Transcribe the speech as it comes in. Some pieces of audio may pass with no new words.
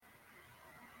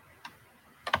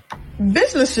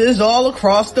Businesses all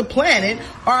across the planet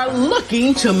are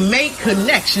looking to make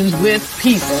connections with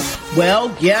people. Well,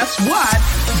 guess what?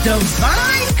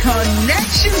 Divine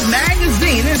Connections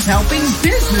magazine is helping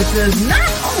businesses not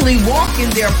only walk in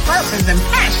their purpose and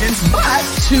passion, but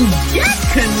to get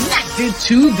connected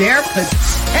to their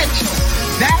potential.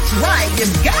 That's right.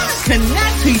 You've got to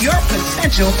connect to your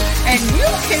potential, and you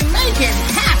can make it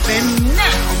happen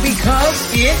now because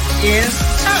it is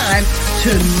time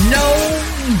to know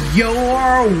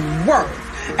your worth.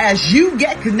 As you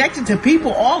get connected to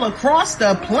people all across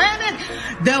the planet,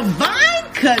 Divine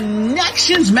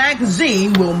Connections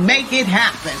magazine will make it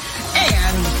happen.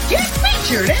 And get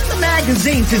featured in the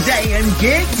magazine today and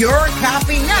get your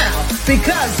copy now,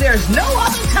 because there's no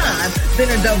other time than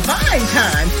a divine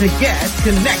time to get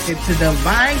connected to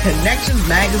Divine Connections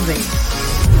magazine.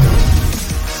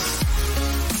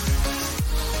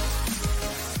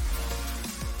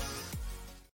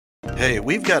 Hey,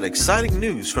 we've got exciting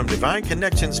news from Divine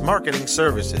Connections Marketing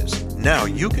Services. Now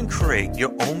you can create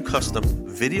your own custom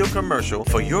video commercial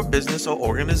for your business or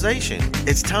organization.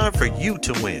 It's time for you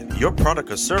to win. Your product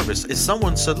or service is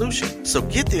someone's solution, so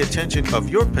get the attention of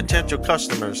your potential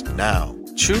customers now.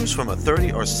 Choose from a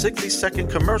 30 or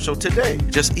 60-second commercial today.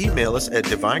 Just email us at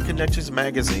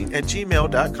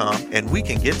divineconnectionsmagazine@gmail.com and we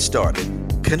can get started.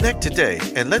 Connect today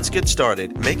and let's get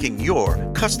started making your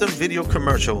custom video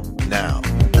commercial now.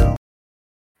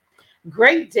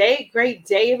 Great day,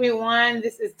 everyone.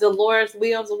 This is Dolores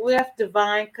Williams with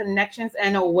Divine Connections,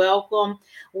 and welcome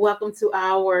to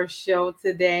our show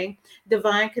today.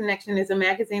 Divine Connection is a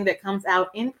magazine that comes out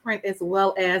in print as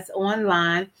well as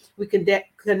online. We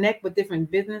connect with different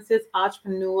businesses,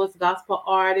 entrepreneurs, gospel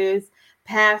artists,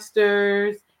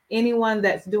 pastors, anyone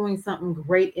that's doing something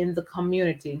great in the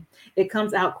community. It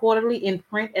comes out quarterly in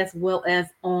print as well as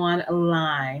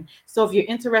online. So if you're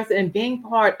interested in being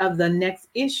part of the next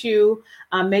issue,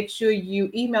 make sure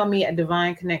you email me at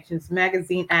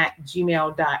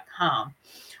divineconnectionsmagazine@gmail.com.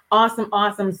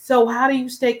 Awesome. So how do you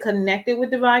stay connected with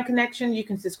Divine Connection? You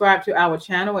can subscribe to our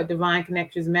channel at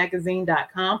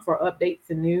divineconnectionsmagazine.com for updates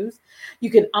and news.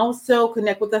 You can also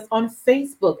connect with us on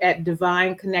Facebook at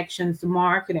Divine Connections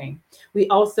Marketing. We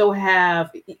also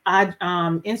have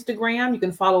Instagram. You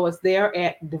can follow us there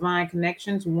at Divine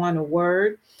Connections, one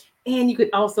word. And you could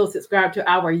also subscribe to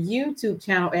our YouTube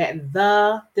channel at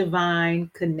The Divine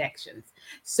Connections.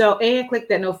 So, and click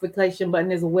that notification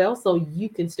button as well so you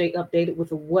can stay updated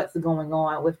with what's going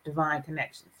on with Divine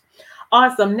Connections.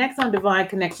 Awesome. Next on Divine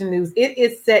Connection News, it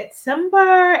is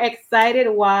September. Excited.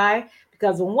 Why?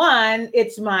 Because one,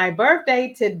 it's my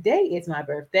birthday. Today is my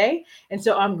birthday. And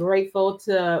so I'm grateful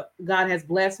to God has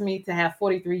blessed me to have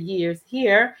 43 years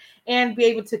here and be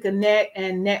able to connect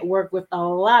and network with a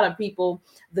lot of people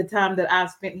the time that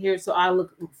I've spent here. So I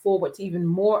look forward to even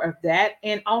more of that.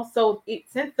 And also,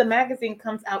 since the magazine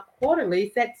comes out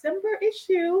quarterly, September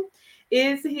issue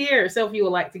is here. So if you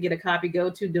would like to get a copy,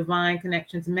 go to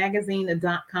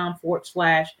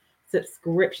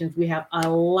divineconnectionsmagazine.com/subscriptions. We have a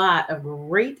lot of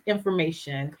great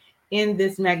information in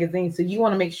this magazine. So you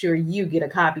want to make sure you get a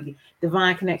copy,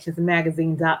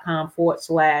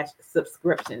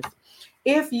 divineconnectionsmagazine.com/subscriptions.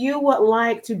 If you would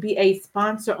like to be a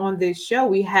sponsor on this show,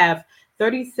 we have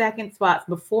 30-second spots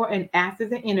before and after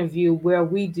the interview where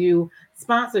we do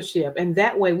sponsorship. And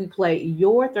that way we play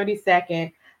your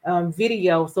 30-second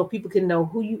video so people can know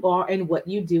who you are and what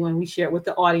you do, and we share it with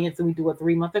the audience, and we do a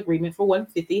 3-month agreement for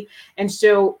 $150, and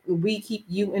so we keep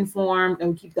you informed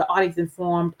and we keep the audience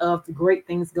informed of the great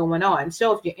things going on.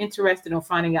 So if you're interested in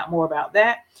finding out more about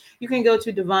that, you can go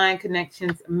to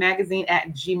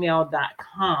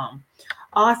divineconnectionsmagazine@gmail.com.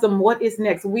 Awesome. What is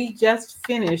next? We just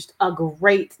finished a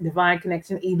great Divine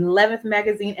Connection 11th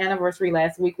magazine anniversary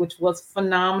last week, which was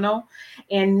phenomenal.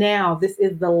 And now this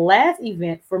is the last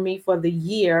event for me for the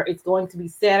year. It's going to be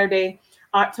Saturday,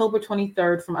 October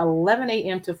 23rd from 11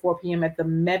 a.m. to 4 p.m. at the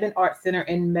Mebane Art Center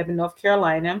in Mebane, North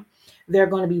Carolina. There are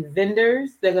going to be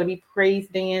vendors, there are going to be praise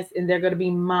dance, and there are going to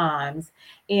be moms.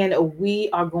 And we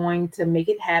are going to make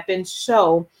it happen.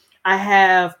 So I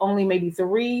have only maybe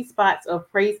 3 spots of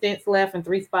praise dance left and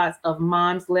 3 spots of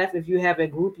moms left. If you have a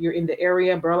group, you're in the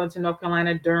area, Burlington, North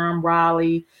Carolina, Durham,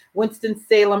 Raleigh,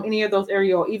 Winston-Salem, any of those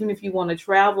areas, or even if you want to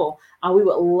travel, we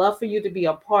would love for you to be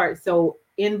a part. So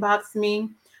inbox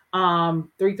me,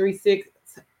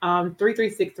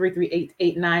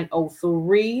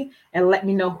 336-338-8903, and let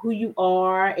me know who you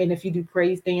are and if you do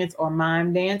praise dance or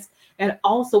mime dance. And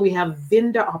also we have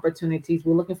vendor opportunities.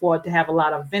 We're looking forward to have a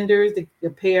lot of vendors to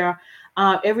prepare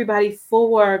everybody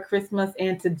for Christmas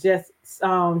and to just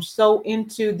sow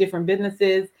into different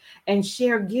businesses and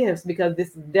share gifts, because this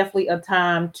is definitely a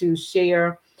time to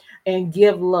share and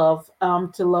give love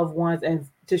to loved ones, and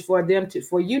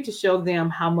for you to show them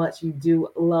how much you do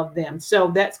love them.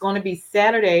 So that's going to be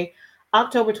Saturday,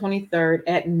 October 23rd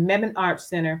at Mebane Arts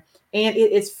Center, and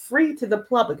it is free to the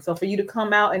public. So for you to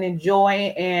come out and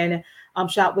enjoy and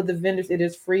shop with the vendors, it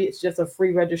is free. It's just a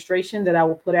free registration that I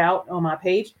will put out on my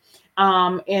page.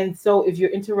 And so if you're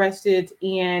interested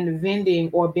in vending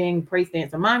or being praise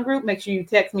dancer mime group, make sure you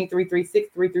text me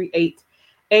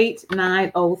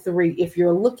 336-338-8903. If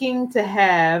you're looking to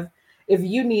have, if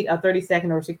you need a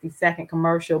 30-second or 60-second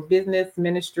commercial, business,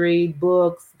 ministry,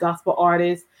 books, gospel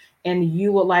artists, and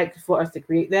you would like for us to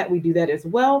create that, we do that as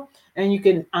well. And you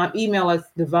can email us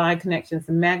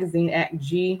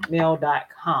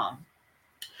divineconnectionsmagazine@gmail.com.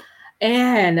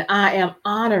 And I am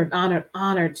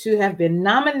honored to have been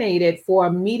nominated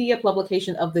for Media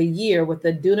Publication of the Year with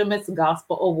the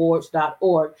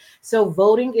DunamisGospelAwards.org. So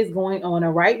voting is going on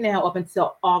right now up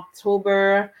until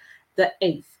October the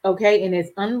 8th. Okay, and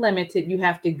it's unlimited. You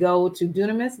have to go to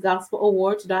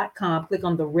DunamisGospelAwards.com, click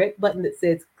on the red button that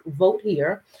says vote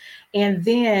here. And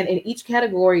then in each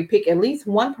category, pick at least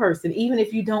one person, even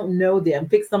if you don't know them,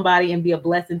 pick somebody and be a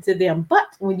blessing to them.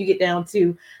 But when you get down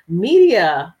to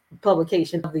media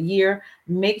publication of the year,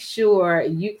 make sure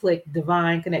you click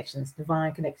Divine Connections.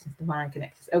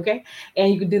 Okay.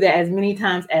 And you can do that as many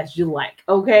times as you like.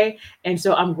 Okay. And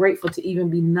so I'm grateful to even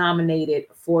be nominated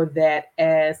for that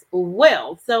as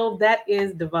well. So that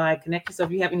is Divine Connection. So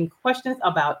if you have any questions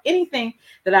about anything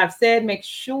that I've said, make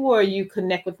sure you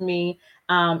connect with me.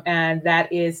 And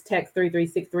that is text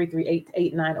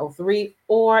 336-338-8903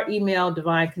 or email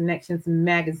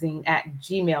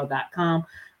divineconnectionsmagazine@gmail.com.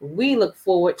 We look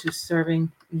forward to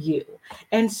serving you.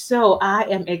 And so I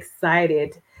am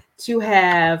excited to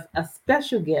have a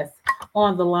special guest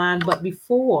on the line. But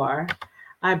before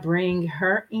I bring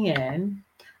her in,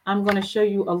 I'm going to show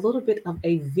you a little bit of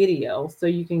a video so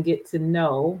you can get to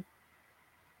know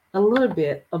a little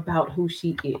bit about who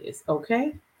she is.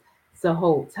 Okay. So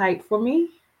hold tight for me,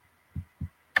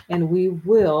 and we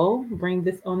will bring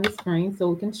this on the screen so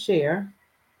we can share.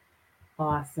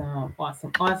 Awesome.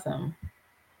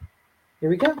 Here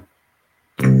we go.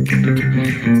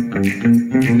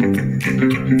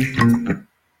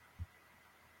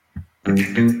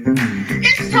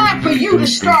 It's time for you to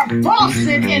start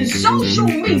bossing in social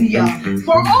media.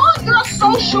 For all your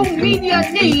social media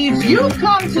needs, you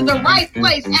come to the right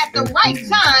place at the right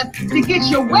time to get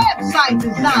your website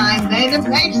designed,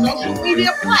 landing page, social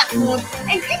media platforms,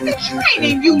 and get the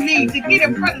training you need to get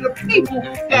in front of the people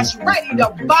that's ready to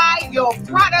buy your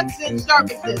products and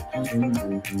services.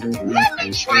 Let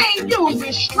me train you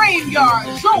with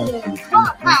StreamYard, Zoom,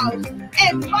 Clubhouse,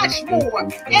 and much more.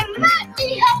 And let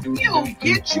me help you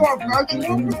get your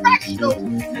virtual professionals,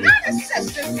 not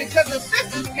assistants, because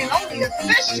assistants can only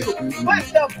assist you, but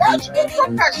the virtual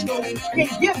professional can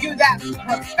give you that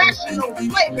professional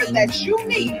flavor that you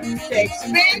need to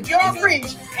expand your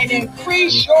reach and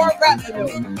increase your revenue.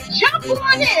 Jump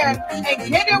on in and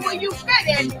get in where you fit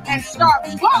in and start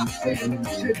boxing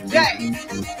today.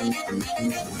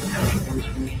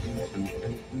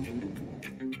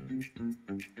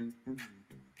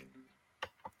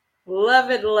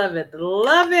 Love it.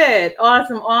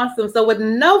 Awesome. So with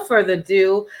no further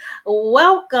ado,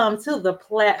 welcome to the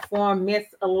platform, Miss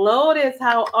Lotus.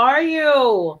 How are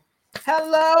you?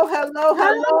 Hello. Happy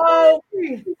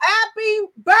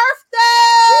birthday!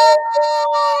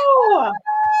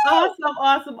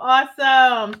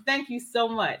 Awesome. Thank you so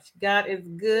much. God is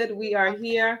good. We are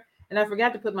here. And I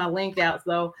forgot to put my link out.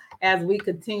 So as we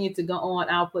continue to go on,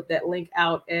 I'll put that link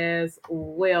out as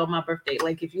well, my birthday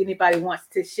link, if anybody wants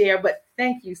to share. But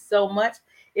thank you so much.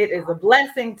 It is a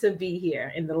blessing to be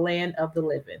here in the land of the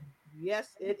living.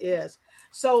 Yes, it is.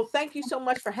 So thank you so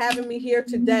much for having me here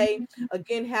today.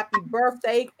 Again, happy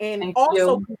birthday. And Thank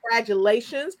also you.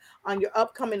 congratulations on your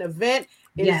upcoming event.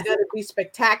 It is Yes. going to be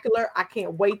spectacular. I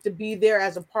can't wait to be there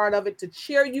as a part of it, to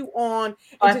cheer you on and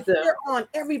Awesome. to cheer on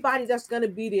everybody that's going to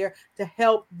be there to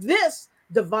help this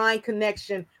divine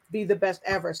connection be the best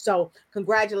ever. So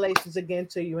congratulations again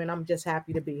to you. And I'm just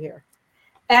happy to be here.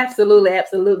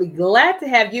 Absolutely. Glad to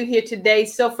have you here today.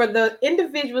 So for the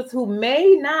individuals who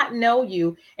may not know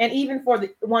you, and even for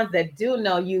the ones that do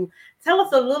know you, tell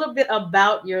us a little bit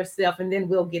about yourself and then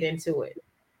we'll get into it.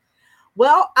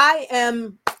 Well, I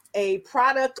am a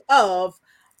product of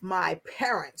my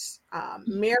parents.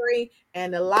 Mary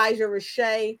and Elijah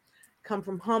Richie come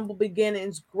from humble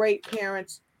beginnings, great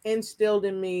parents, instilled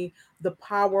in me the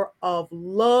power of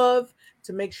love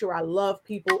to make sure I love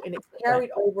people. And it carried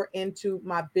over into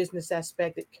my business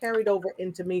aspect. It carried over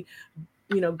into me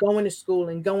going to school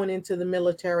and going into the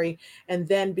military and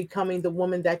then becoming the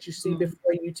woman that you see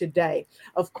before you today.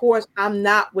 Of course, I'm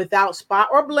not without spot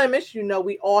or blemish.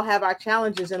 We all have our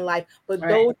challenges in life, but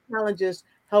those challenges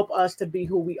help us to be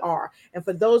who we are. And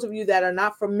for those of you that are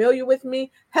not familiar with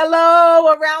me,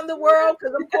 hello around the world,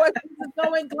 because of course this is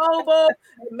going global.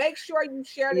 Make sure you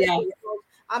share this with folks.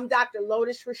 I'm Dr.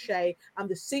 Lotus Richie. I'm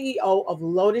the CEO of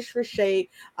Lotus Richie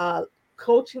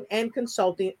Coaching and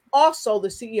Consulting. Also the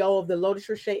CEO of the Lotus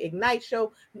Richie Ignite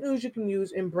Show, news you can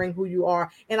use and bring who you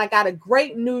are. And I got a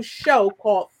great news show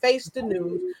called Face the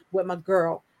News with my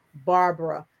girl,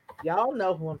 Barbara. Y'all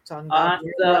know who I'm talking about.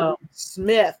 Awesome.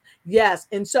 Smith. Yes.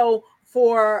 And so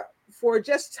for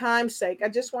just time's sake, I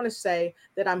just want to say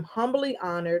that I'm humbly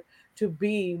honored to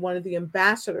be one of the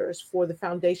ambassadors for the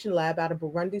Foundation Lab out of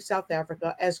Burundi, South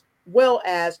Africa, as well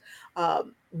as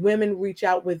Women Reach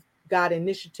Out with God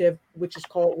Initiative, which is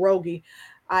called Rogi.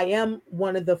 I am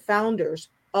one of the founders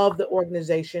of the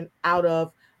organization out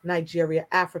of Nigeria,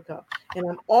 Africa. And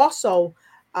I'm also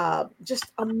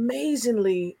just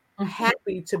amazingly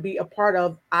happy to be a part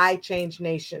of I Change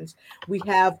Nations. We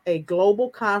have a global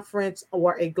conference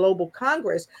or a global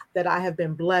congress that I have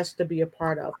been blessed to be a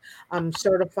part of. I'm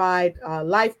certified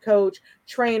life coach,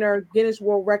 trainer, Guinness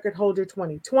World Record holder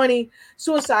 2020,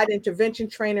 suicide intervention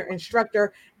trainer,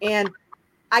 instructor, and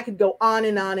I could go on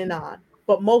and on and on.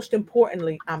 But most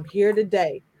importantly, I'm here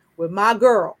today with my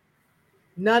girl,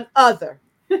 none other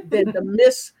than the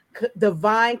Miss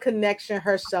Divine Connection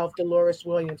herself, Dolores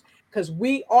Williams, because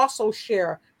we also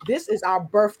share. This is our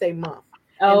birthday month.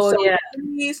 And so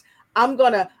please, I'm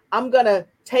gonna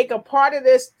take a part of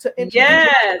this to introduce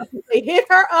her. Hit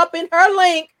her up in her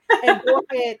link and go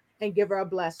ahead and give her a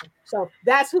blessing. So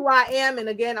that's who I am. And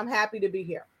again, I'm happy to be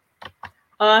here.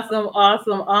 Awesome.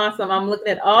 I'm looking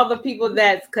at all the people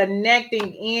that's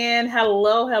connecting in.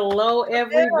 Hello,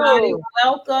 everybody.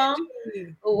 Welcome.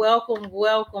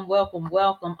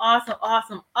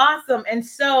 Awesome. And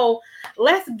so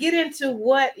let's get into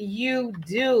what you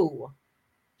do.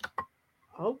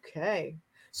 Okay.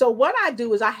 So what I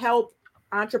do is I help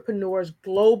entrepreneurs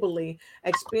globally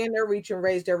expand their reach and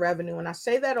raise their revenue. And I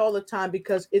say that all the time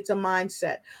because it's a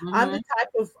mindset. I'm the type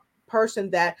of person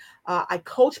that I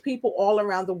coach people all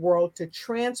around the world to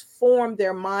transform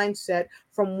their mindset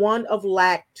from one of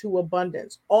lack to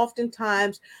abundance.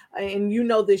 Oftentimes, and you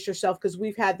know this yourself because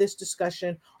we've had this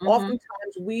discussion, oftentimes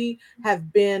we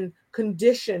have been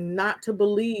conditioned not to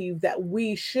believe that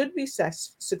we should be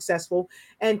successful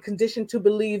and conditioned to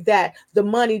believe that the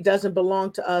money doesn't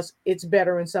belong to us. It's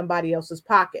better in somebody else's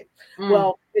pocket.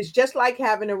 Well, it's just like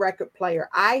having a record player.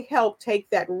 I help take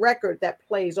that record that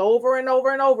plays over and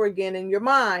over and over again in your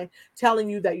mind, telling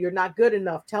you that you're not good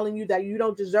enough, telling you that you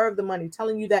don't deserve the money,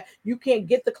 telling you that you can't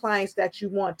get the clients that you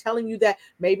want, telling you that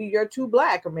maybe you're too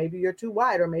black, or maybe you're too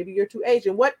white, or maybe you're too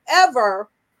Asian, whatever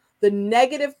the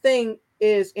negative thing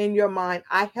is in your mind.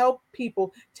 I help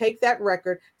people take that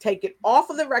record, take it off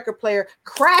of the record player,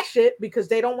 crash it because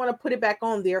they don't want to put it back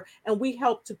on there. And we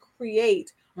help to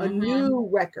create a new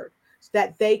record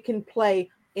that they can play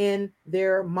in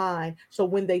their mind. So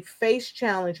when they face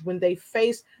challenge, when they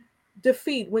face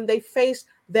defeat, when they face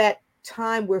that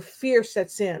time where fear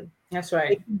sets in, that's right,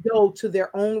 they can go to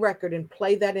their own record and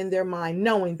play that in their mind,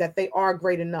 knowing that they are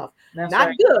great enough. That's not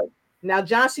right. Good. Now,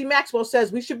 John C. Maxwell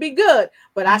says we should be good,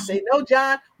 but I say, no,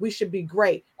 John, we should be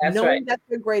great. That's knowing right. that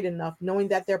they're great enough, knowing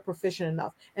that they're proficient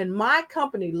enough. And my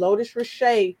company, Lotus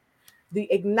Richie, the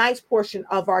Ignites portion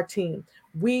of our team,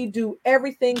 we do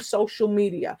everything social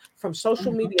media, from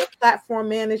social media platform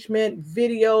management,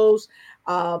 videos,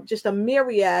 just a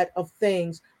myriad of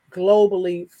things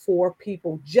globally for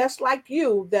people just like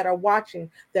you that are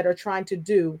watching, that are trying to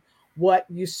do what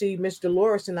you see Miss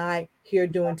Dolores and I here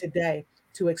doing today,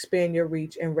 to expand your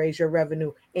reach and raise your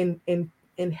revenue and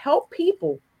help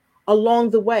people along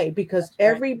the way, because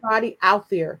everybody out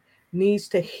there needs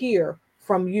to hear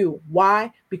from you.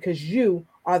 Why? Because you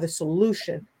are the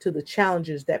solution to the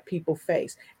challenges that people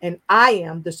face. And I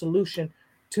am the solution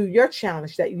to your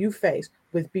challenge that you face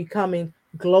with becoming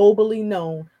globally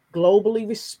known, globally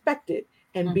respected,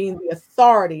 and being the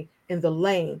authority in the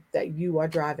lane that you are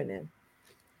driving in.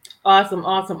 Awesome.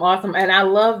 And I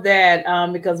love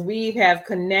that because we have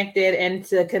connected, and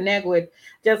to connect with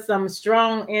just some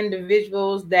strong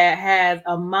individuals that has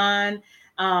a mind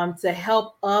to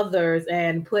help others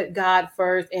and put God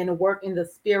first and work in the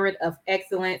spirit of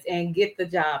excellence and get the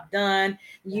job done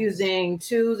using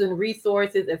tools and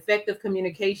resources, effective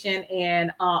communication,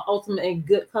 and ultimately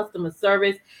good customer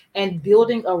service and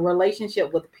building a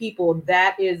relationship with people.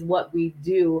 That is what we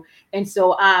do. And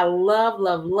so I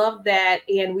love that.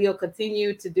 And we'll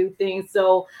continue to do things.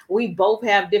 So we both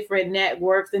have different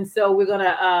networks. And so we're going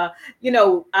to,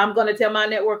 I'm going to tell my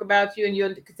network about you and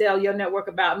you'll tell your network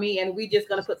about me. And we just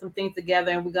going to put some things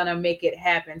together and we're going to make it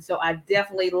happen. So I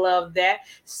definitely love that.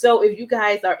 So if you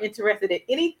guys are interested in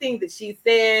anything that she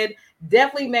said,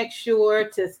 definitely make sure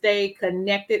to stay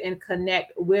connected and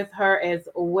connect with her as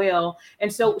well.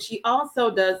 And so she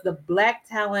also does the Black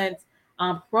Talent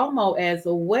promo as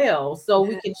well. So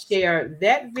we can share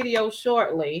that video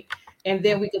shortly and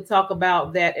then we can talk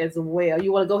about that as well.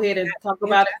 You want to go ahead and talk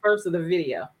about it first or the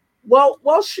video?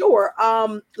 Well, sure.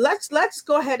 Let's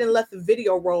go ahead and let the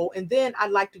video roll, and then I'd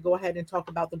like to go ahead and talk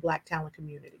about the Black Talent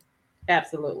community.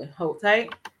 Absolutely. Hold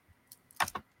tight.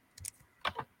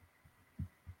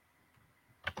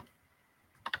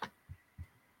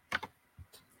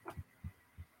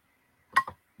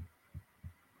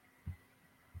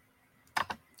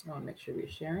 I want to make sure we're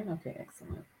sharing. Okay,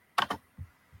 excellent.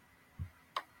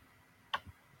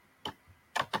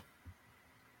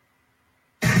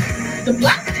 The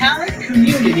Black Talent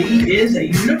community is a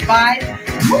unified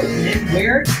movement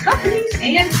where companies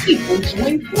and people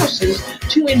join forces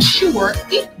to ensure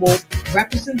equal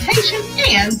representation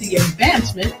and the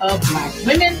advancement of Black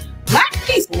women, Black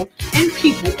people, and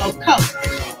people of color.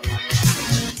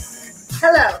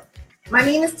 Hello, my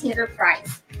name is Tandra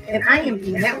Price, and I am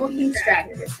the networking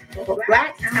strategist for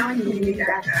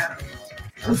BlackTalentCommunity.com.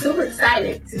 I'm super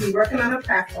excited to be working on a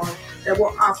platform that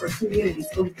will offer communities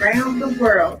around the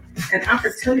world an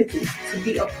opportunity to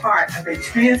be a part of a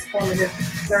transformative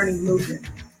learning movement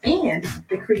and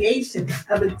the creation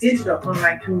of a digital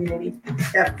online community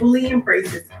that fully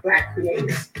embraces Black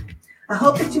creators. I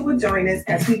hope that you will join us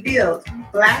as we build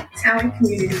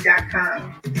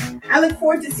BlackTalentCommunity.com. I look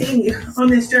forward to seeing you on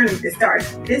this journey that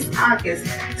starts this August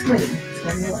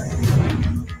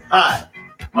 2021. Hi,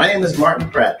 my name is Martin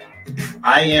Pratt.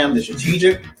 I am the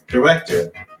Strategic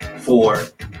Director for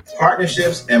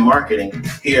Partnerships and Marketing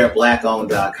here at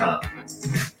BlackOwned.com.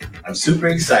 I'm super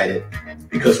excited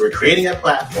because we're creating a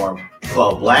platform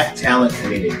called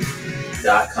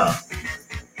BlackTalentCommunity.com.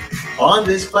 On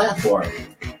this platform,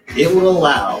 it will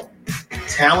allow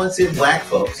talented Black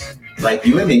folks like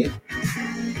you and me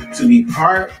to be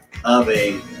part of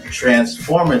a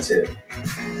transformative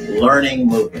learning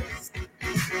movement.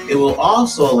 It will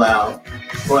also allow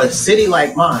for a city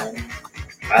like mine,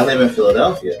 I live in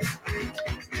Philadelphia,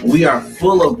 we are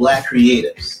full of Black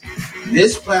creatives.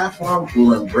 This platform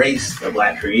will embrace the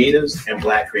Black creatives and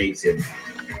Black creativity.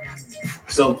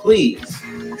 So please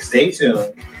stay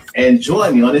tuned and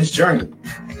join me on this journey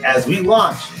as we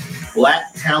launch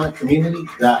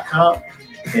BlackTalentCommunity.com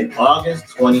in August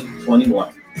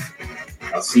 2021.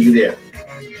 I'll see you there.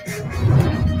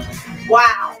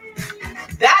 Wow.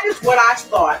 That is what I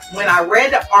thought when I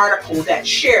read the article that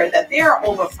shared that there are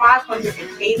over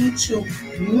 582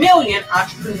 million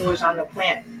entrepreneurs on the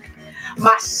planet.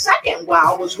 My second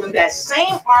wow was when that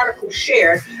same article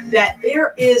shared that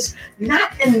there is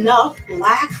not enough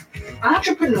Black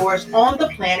entrepreneurs on the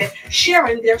planet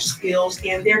sharing their skills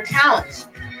and their talents.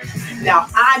 Now,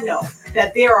 I know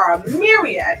that there are a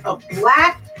myriad of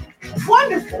Black,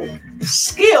 wonderful,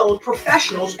 skilled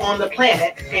professionals on the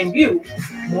planet, and you,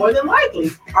 more than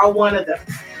likely, are one of them.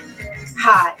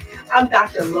 Hi, I'm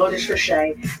Dr. Lotus,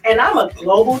 and I'm a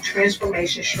global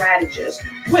transformation strategist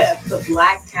with the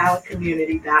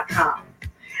BlackTalentCommunity.com.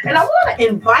 And I want to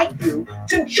invite you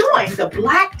to join the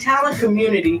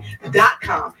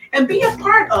BlackTalentCommunity.com and be a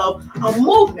part of a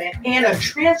movement and a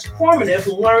transformative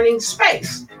learning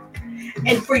space.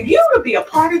 And for you to be a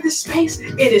part of this space,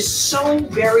 it is so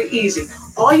very easy.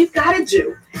 All you've got to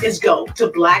do is go to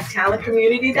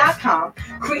BlackTalentCommunity.com,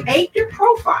 create your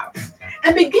profile,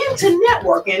 and begin to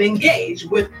network and engage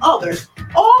with others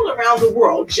all around the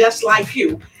world just like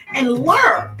you, and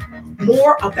learn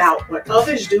more about what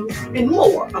others do and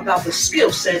more about the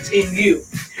skill sets in you.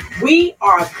 We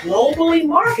are globally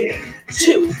marketing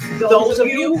to those of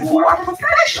you who are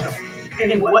professional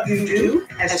in what you do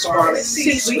as far as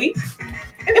C-suite.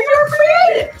 If you're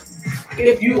creative,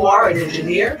 if you are an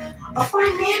engineer, a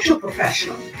financial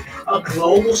professional, a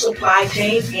global supply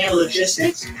chain and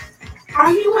logistics,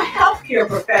 are you a healthcare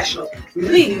professional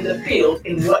leading the field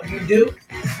in what you do?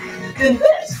 Then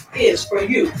this is for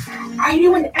you. Are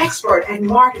you an expert at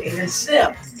marketing and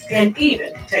STEM and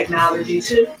even technology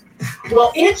too?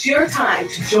 Well, it's your time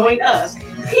to join us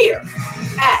here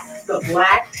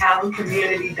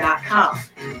blacktalentcommunity.com.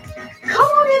 Come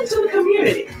on into the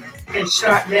community and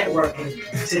start networking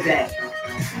today.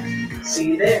 See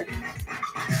you there.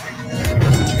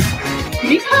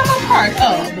 Become a part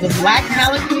of the Black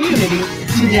Talent community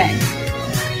today.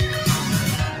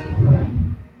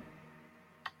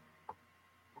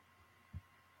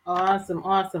 Awesome,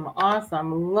 awesome,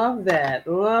 awesome. Love that.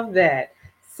 Love that.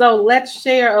 So let's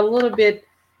share a little bit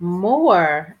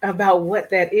more about what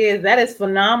that is. That is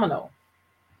phenomenal.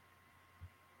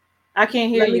 I can't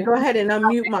hear Let me you. go ahead and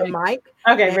unmute my mic.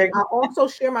 Okay, And very good. I'll also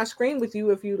share my screen with you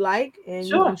if you like, and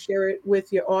you Sure. can share it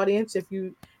with your audience if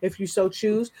you so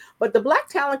choose. But the Black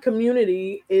Talent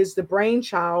community is the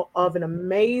brainchild of an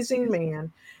amazing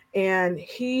man. And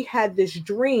he had this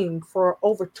dream for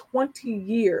over 20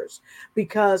 years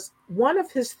because one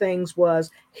of his things was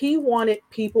he wanted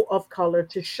people of color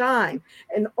to shine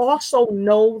and also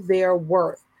know their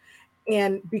worth.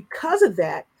 And because of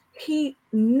that, he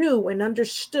knew and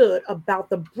understood about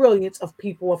the brilliance of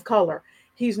people of color.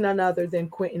 He's none other than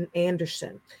Quentin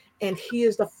Anderson, and he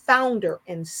is the founder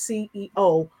and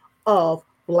CEO of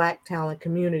Black Talent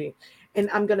Community. And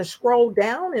I'm going to scroll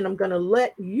down and I'm going to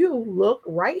let you look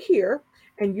right here,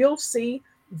 and you'll see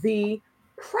the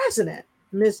president,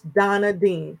 Miss Donna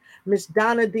Dean. Miss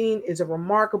Donna Dean is a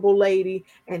remarkable lady,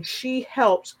 and she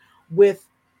helps with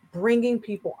bringing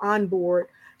people on board.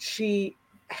 She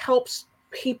helps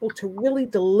people to really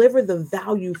deliver the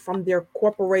value from their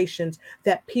corporations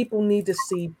that people need to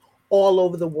see all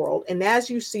over the world. And as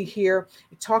you see here,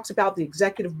 it talks about the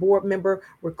executive board member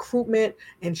recruitment,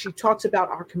 and she talks about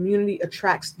our community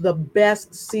attracts the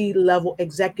best C-level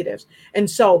executives. And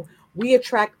so we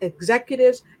attract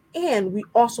executives and we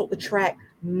also attract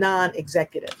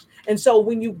non-executives. And so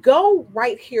when you go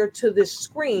right here to this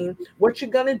screen, what you're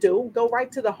going to do, go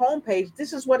right to the homepage.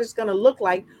 This is what it's going to look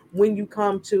like when you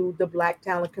come to the Black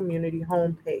Talent Community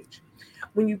homepage.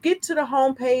 When you get to the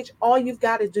homepage, all you've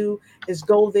got to do is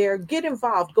go there, get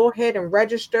involved, go ahead and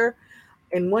register.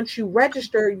 And once you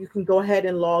register, you can go ahead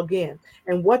and log in.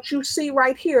 And what you see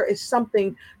right here is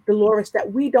something, Dolores,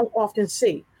 that we don't often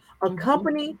see. A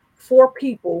company for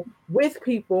people with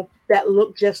people that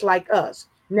look just like us.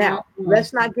 Now,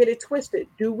 let's not get it twisted.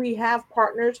 Do we have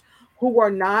partners who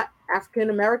are not African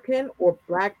American or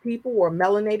Black people or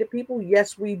melanated people?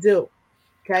 Yes, we do.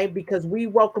 Okay, because we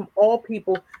welcome all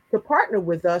people to partner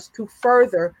with us to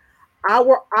further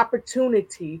our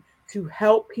opportunity to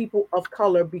help people of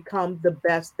color become the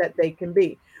best that they can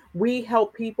be. We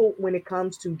help people when it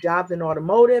comes to jobs in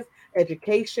automotive,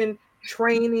 education,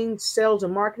 training, sales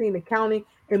and marketing, accounting,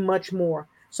 and much more.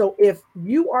 So if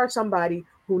you are somebody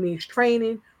who needs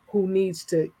training, who needs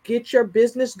to get your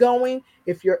business going,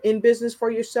 if you're in business for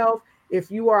yourself,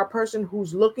 if you are a person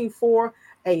who's looking for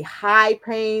a high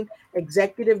paying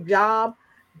executive job,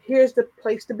 here's the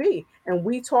place to be. And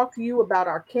we talk to you about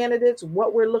our candidates,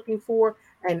 what we're looking for,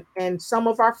 and some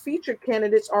of our featured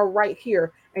candidates are right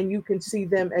here, and you can see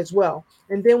them as well.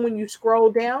 And then when you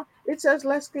scroll down, it says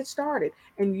let's get started,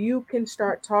 and you can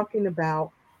start talking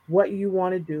about what you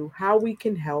want to do, how we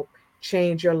can help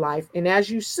change your life. And as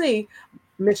you see,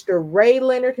 Mr. Ray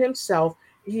Leonard himself,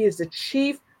 he is the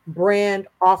chief brand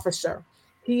officer.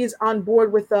 He is on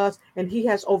board with us, and he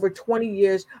has over 20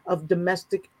 years of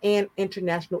domestic and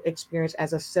international experience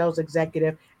as a sales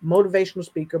executive, motivational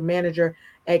speaker, manager,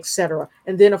 etc.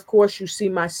 And then, of course, you see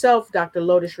myself, Dr.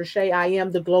 Lotus Richie. I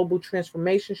am the global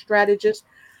transformation strategist,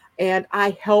 and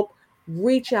I help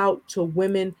reach out to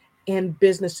women and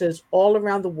businesses all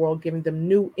around the world, giving them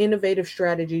new innovative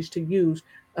strategies to use,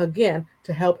 again,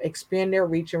 to help expand their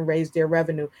reach and raise their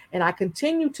revenue. And I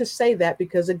continue to say that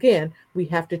because, again, we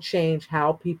have to change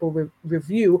how people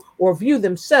review or view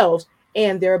themselves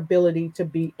and their ability to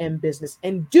be in business,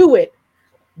 and do it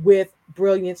with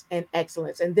brilliance and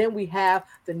excellence. And then we have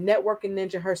the networking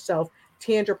ninja herself,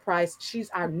 Tandra Price. She's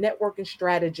our networking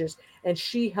strategist, and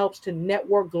she helps to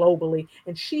network globally.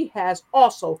 And she has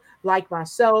also, like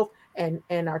myself and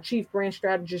our chief brand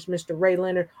strategist, Mr. Ray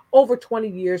Leonard, over 20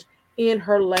 years in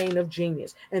her lane of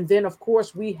genius. And then, of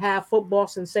course, we have football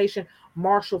sensation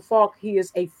Marshall Falk. He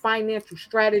is a financial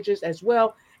strategist as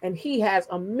well, and he has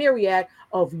a myriad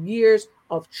of years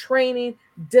of training,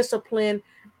 discipline,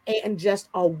 and just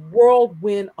a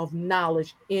whirlwind of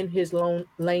knowledge in his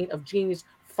lane of genius,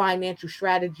 financial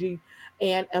strategy.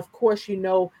 And of course, you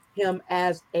know him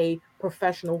as a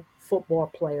professional football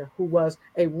player who was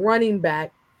a running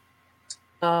back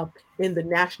in the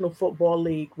National Football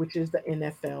League, which is the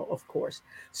NFL, of course.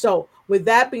 So, with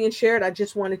that being shared, I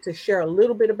just wanted to share a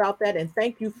little bit about that. And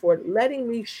thank you for letting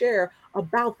me share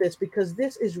about this, because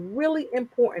this is really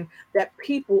important that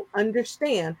people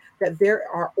understand that there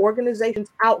are organizations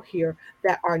out here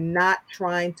that are not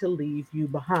trying to leave you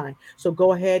behind. So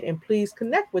go ahead and please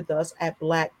connect with us at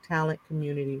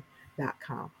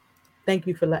blacktalentcommunity.com. Thank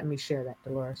you for letting me share that,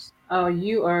 Dolores. Oh,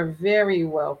 you are very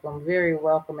welcome. Very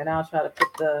welcome. And I'll try to put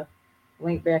the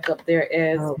link back up there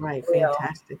as All right, well.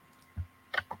 fantastic.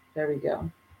 There we go.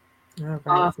 All right.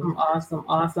 Awesome, awesome,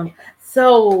 awesome.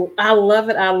 So I love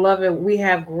it. I love it. We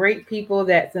have great people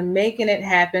that's making it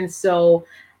happen. So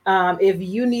if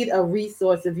you need a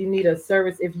resource, if you need a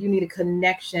service, if you need a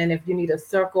connection, if you need a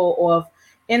circle of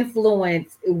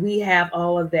influence, we have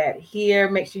all of that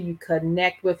here. Make sure you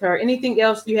connect with her. Anything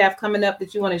else you have coming up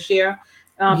that you want to share?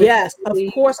 Yes, of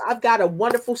course. I've got a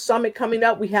wonderful summit coming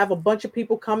up. We have a bunch of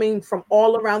people coming from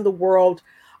all around the world,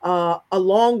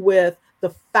 along with the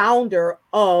founder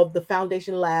of the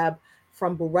Foundation Lab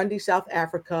from Burundi, South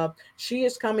Africa. She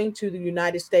is coming to the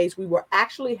United States. We were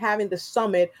actually having the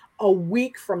summit a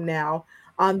week from now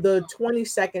on the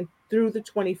 22nd through the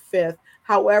 25th.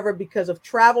 However, because of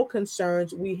travel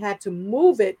concerns, we had to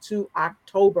move it to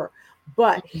October.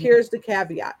 But here's the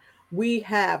caveat. We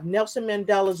have Nelson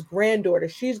Mandela's granddaughter.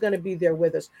 She's going to be there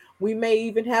with us. We may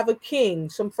even have a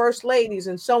king, some first ladies,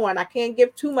 and so on. I can't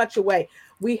give too much away.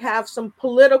 We have some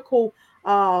political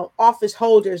office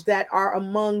holders that are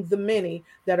among the many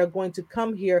that are going to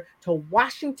come here to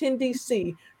Washington,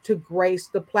 D.C. to grace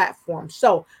the platform.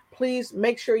 So please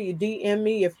make sure you DM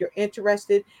me if you're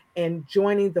interested in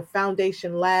joining the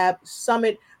Foundation Lab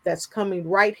Summit that's coming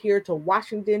right here to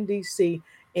Washington, D.C.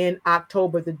 in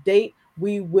October. The date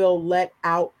we will let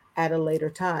out at a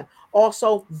later time.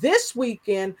 Also, this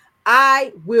weekend,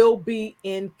 I will be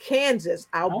in Kansas.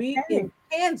 I'll be in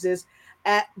Kansas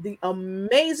at the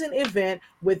amazing event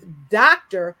with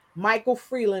Dr. Michael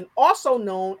Freeland, also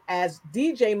known as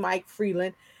DJ Mike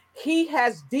Freeland. He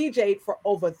has DJ'd for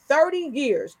over 30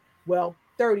 years. Well,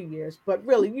 30 years, but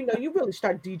really, you really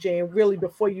start DJing really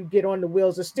before you get on the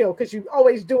wheels of steel, because you're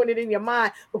always doing it in your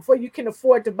mind before you can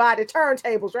afford to buy the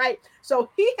turntables, right? So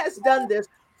he has done this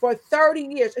for 30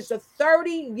 years. It's a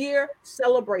 30-year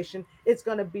celebration. It's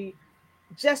going to be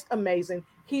just amazing.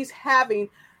 He's having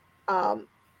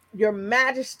Your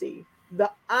Majesty,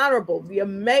 the Honorable, the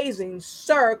amazing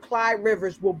Sir Clyde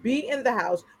Rivers will be in the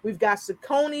house. We've got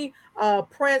Saccone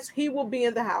Prince. He will be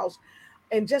in the house.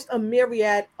 And just a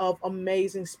myriad of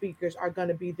amazing speakers are going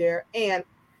to be there. And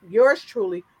yours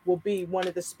truly will be one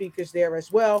of the speakers there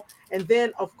as well. And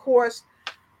then, of course,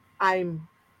 I'm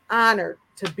honored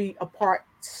to be a part,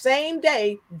 same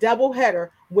day, double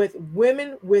header with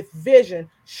Women with Vision.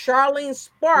 Charlene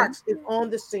Sparks is on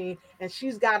the scene, and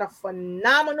she's got a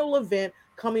phenomenal event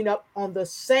coming up on the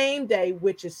same day,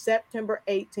 which is September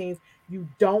 18th. You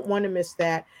don't want to miss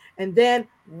that. And then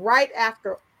right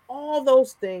after all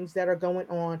those things that are going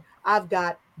on, I've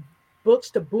got Books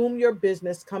to Boom Your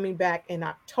Business coming back in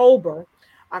October.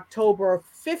 October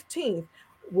 15th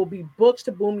will be Books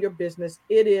to Boom Your Business.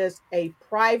 It is a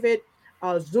private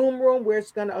Zoom room where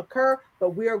it's going to occur,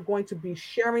 but we are going to be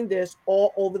sharing this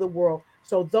all over the world.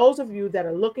 So those of you that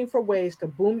are looking for ways to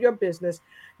boom your business,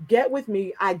 get with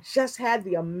me. I just had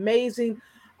the amazing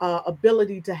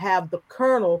ability to have the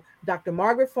Colonel, Dr.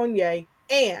 Margaret Fournier,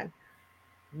 and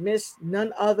Miss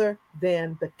none other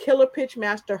than the Killer Pitch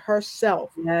Master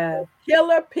herself. Yeah. The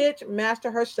Killer Pitch Master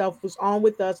herself was on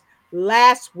with us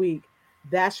last week.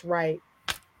 That's right.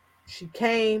 She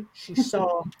came, she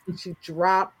saw, she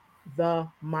dropped the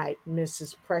mic,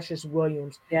 Mrs. Precious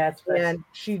Williams. Yeah, and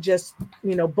she just,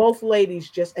 both ladies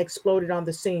just exploded on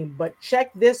the scene. But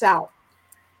check this out.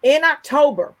 In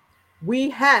October, we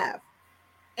have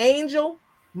Angel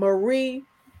Marie.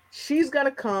 She's going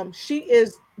to come. She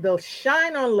is the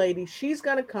shine on lady. She's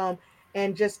going to come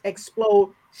and just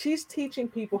explode. She's teaching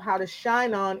people how to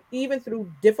shine on even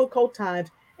through difficult times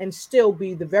and still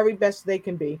be the very best they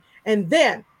can be. And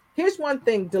then here's one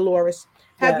thing, Dolores.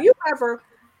 Have you ever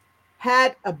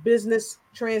had a business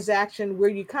transaction where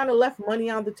you kind of left money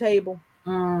on the table?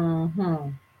 Mm-hmm.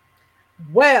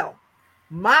 Well,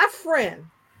 my friend,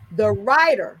 the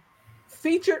writer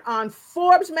featured on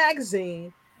Forbes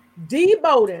magazine, Dee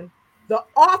Bowden, the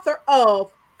author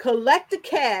of Collect the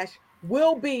Cash,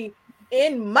 will be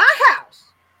in my house.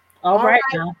 All right.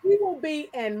 He will be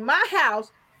in my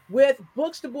house with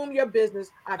Books to Boom Your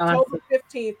Business, October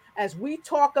 15th, as we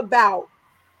talk about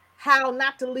how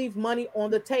not to leave money on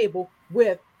the table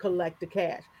with Collect the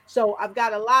Cash. So I've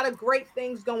got a lot of great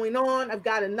things going on. I've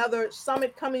got another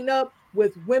summit coming up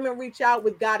with Women Reach Out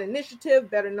with God Initiative,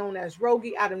 better known as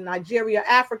Rogi, out of Nigeria,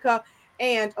 Africa.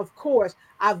 And of course,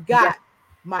 I've got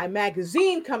my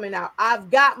magazine coming out.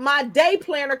 I've got my day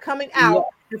planner coming out.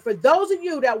 And for those of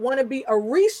you that want to be a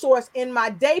resource in my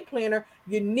day planner,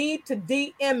 you need to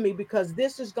DM me because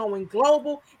this is going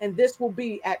global and this will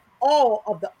be at all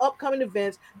of the upcoming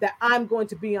events that I'm going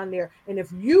to be on there. And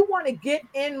if you want to get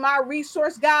in my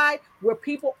resource guide where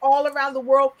people all around the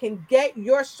world can get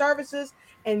your services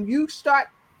and you start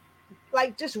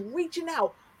like just reaching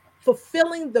out,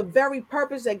 fulfilling the very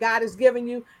purpose that God has given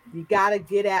you, you got to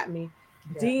get at me,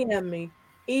 DM me,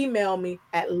 email me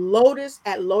at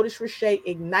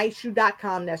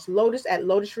lotus@lotusrocheteignitesyou.com. That's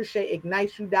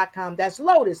lotus@lotusrocheteignitesyou.com. That's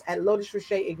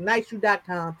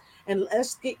lotus@lotusrocheteignitesyou.com. And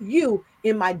let's get you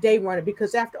in my day runner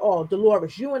because after all,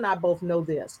 Dolores, you and I both know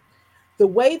this. The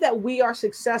way that we are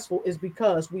successful is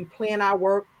because we plan our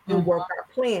work and work our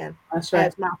plan. That's right.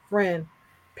 As my friend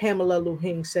Pamela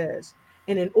Luhing says.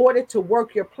 And in order to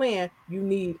work your plan, you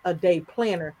need a day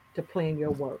planner to plan your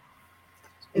work.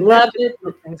 And love it.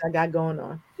 The things I got going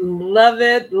on. Love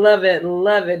it, love it,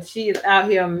 love it. She is out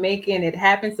here making it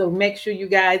happen. So make sure you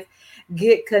guys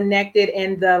get connected.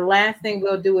 And the last thing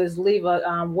we'll do is leave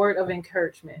a word of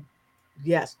encouragement.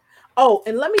 Yes. Oh,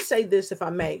 and let me say this, if I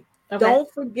may. Okay. Don't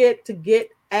forget to get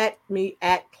at me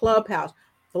at Clubhouse.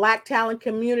 Black Talent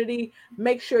Community.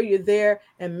 Make sure you're there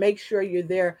and make sure you're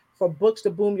there for Books to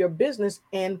Boom Your Business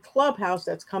and Clubhouse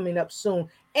that's coming up soon.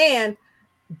 And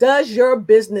does your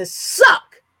business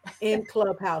suck in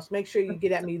Clubhouse? Make sure you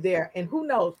get at me there. And who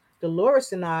knows,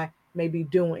 Dolores and I may be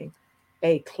doing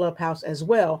a Clubhouse as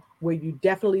well, where you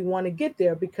definitely want to get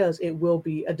there because it will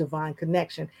be a divine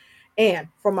connection. And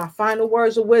for my final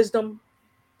words of wisdom,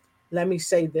 let me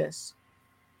say this.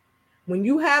 When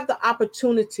you have the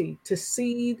opportunity to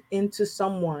seed into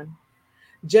someone,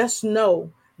 just know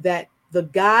that the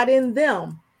God in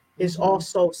them is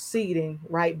also seeding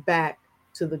right back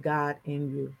to the God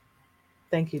in you.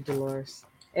 Thank you, Dolores.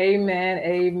 Amen.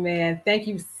 Amen. Thank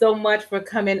you so much for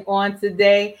coming on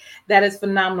today. That is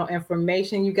phenomenal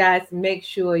information. You guys make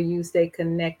sure you stay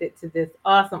connected to this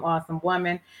awesome, awesome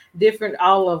woman.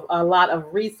 A lot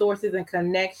of resources and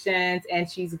connections, and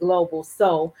she's global.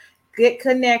 So get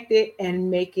connected and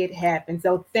make it happen.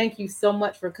 So thank you so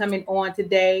much for coming on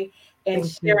today and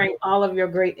sharing all of your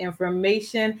great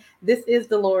information. This is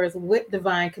Dolores with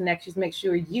Divine Connections. Make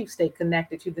sure you stay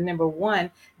connected to the number one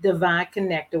divine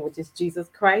connector, which is Jesus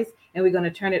Christ. And we're going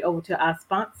to turn it over to our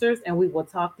sponsors and we will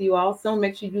talk to you all soon.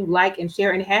 Make sure you like and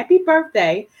share. And happy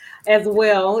birthday as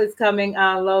well. It's coming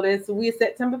on Lotus. We're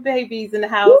September babies in the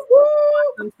house.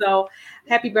 Woo-hoo! So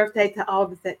happy birthday to all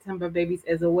the September babies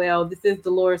as well. This is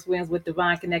Dolores Wins with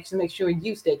Divine Connections. Make sure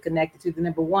you stay connected to the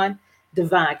number one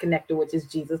divine connector, which is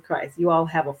Jesus Christ. You all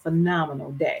have a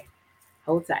phenomenal day.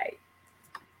 Hold tight.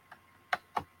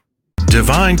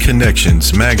 Divine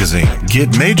Connections Magazine.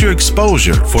 Get major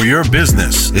exposure for your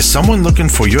business. Is someone looking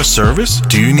for your service?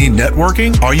 Do you need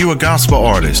networking? Are you a gospel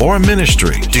artist or a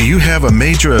ministry? Do you have a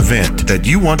major event that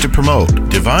you want to promote?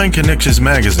 Divine Connections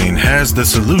Magazine has the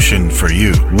solution for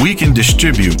you. We can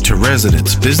distribute to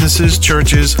residents, businesses,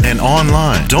 churches, and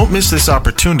online. Don't miss this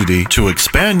opportunity to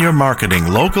expand your marketing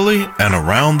locally and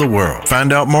around the world.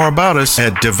 Find out more about us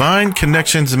at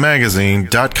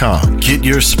divineconnectionsmagazine.com. Get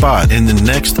your spot in the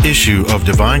next issue of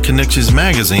Divine Connections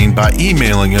Magazine by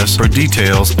emailing us for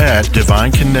details at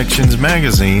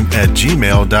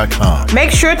divineconnectionsmagazine@gmail.com. Make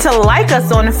sure to like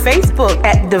us on Facebook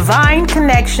at Divine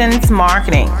Connections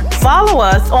Marketing. Follow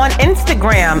us on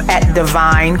Instagram at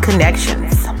Divine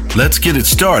Connections. Let's get it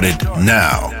started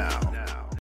now.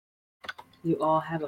 You all have a